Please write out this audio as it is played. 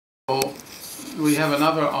Well, we have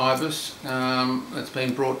another ibis that's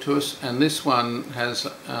been brought to us, and this one has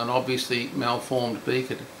an obviously malformed beak.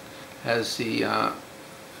 It has the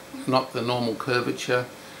not the normal curvature.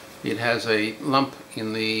 It has a lump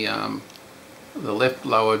in the left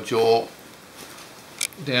lower jaw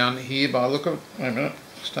down here. By the look of it, wait a minute,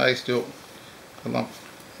 stay still. A lump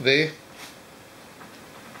there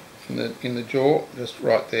in the jaw, just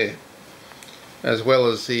right there, as well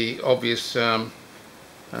as the obvious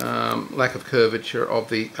lack of curvature of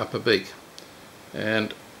the upper beak.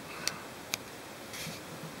 And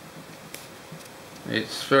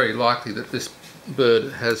it's very likely that this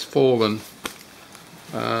bird has fallen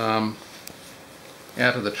out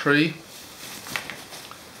of the tree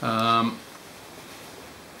a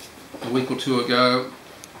week or two ago,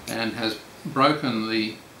 and has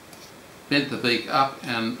bent the beak up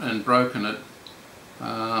and broken it,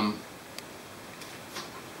 and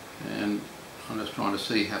I'm just trying to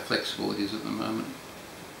see how flexible it is at the moment.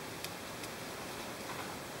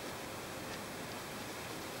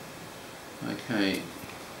 Okay,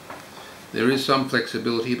 there is some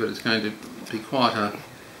flexibility, but it's going to be quite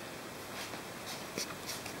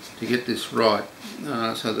to get this right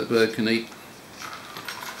so the bird can eat.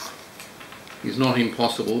 It's not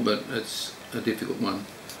impossible, but it's a difficult one.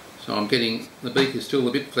 So I'm getting, the beak is still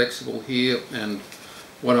a bit flexible here, and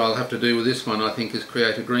what I'll have to do with this one, I think, is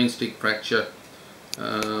create a green stick fracture.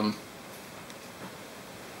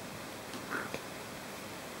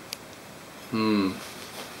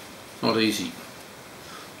 Not easy.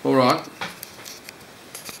 Alright,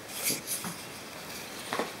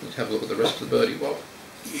 let's have a look at the rest of the birdie. Well,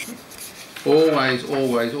 always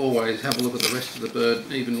have a look at the rest of the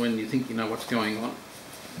bird, even when you think you know what's going on.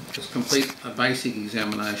 Just complete a basic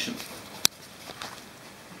examination.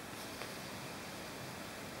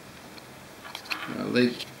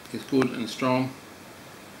 Leg is good and strong.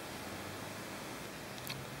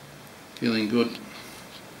 Feeling good.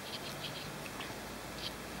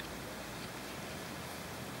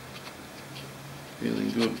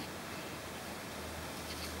 Feeling good.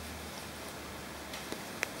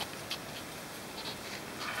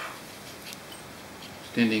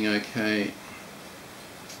 Standing okay.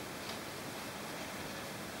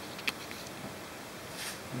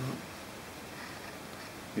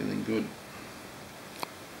 Feeling good.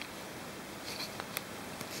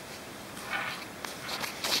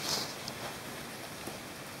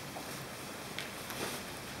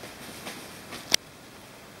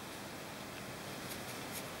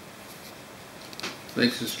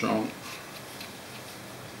 Legs are strong.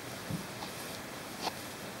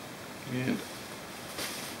 And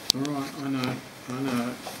alright, I know.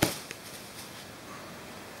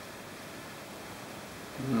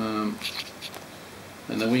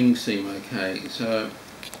 And the wings seem okay, so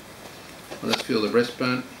let's feel the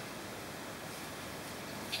breastbone.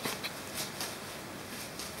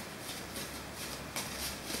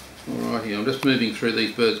 Alrighty, I'm just moving through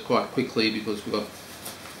these birds quite quickly because we've got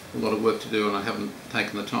a lot of work to do and I haven't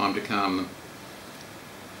taken the time to calm them.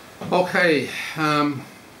 Okay, I'll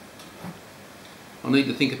need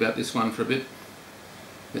to think about this one for a bit.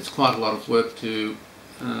 It's quite a lot of work to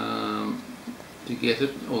get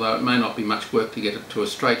it, although it may not be much work to get it to a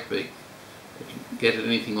straight beak. But to get it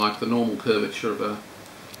anything like the normal curvature of an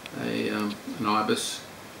ibis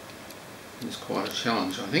is quite a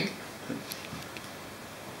challenge, I think. But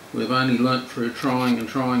we've only learnt through trying and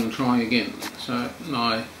trying and trying again. So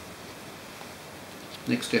my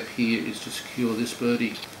next step here is to secure this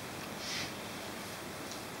birdie.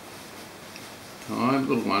 Alright,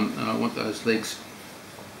 little one, I want those legs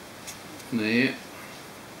there,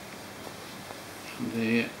 and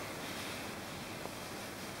there,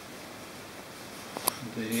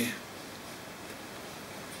 and there.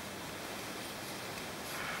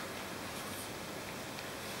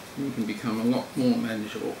 You can become a lot more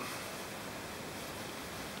manageable.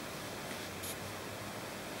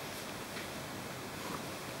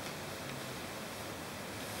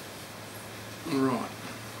 Right.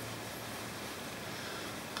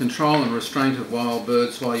 Control and restraint of wild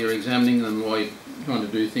birds while you're examining them, while you're trying to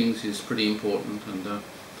do things, is pretty important, and it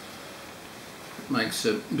makes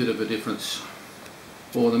a bit of a difference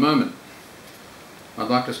for the moment. I'd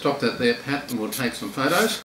like to stop that there, Pat, and we'll take some photos.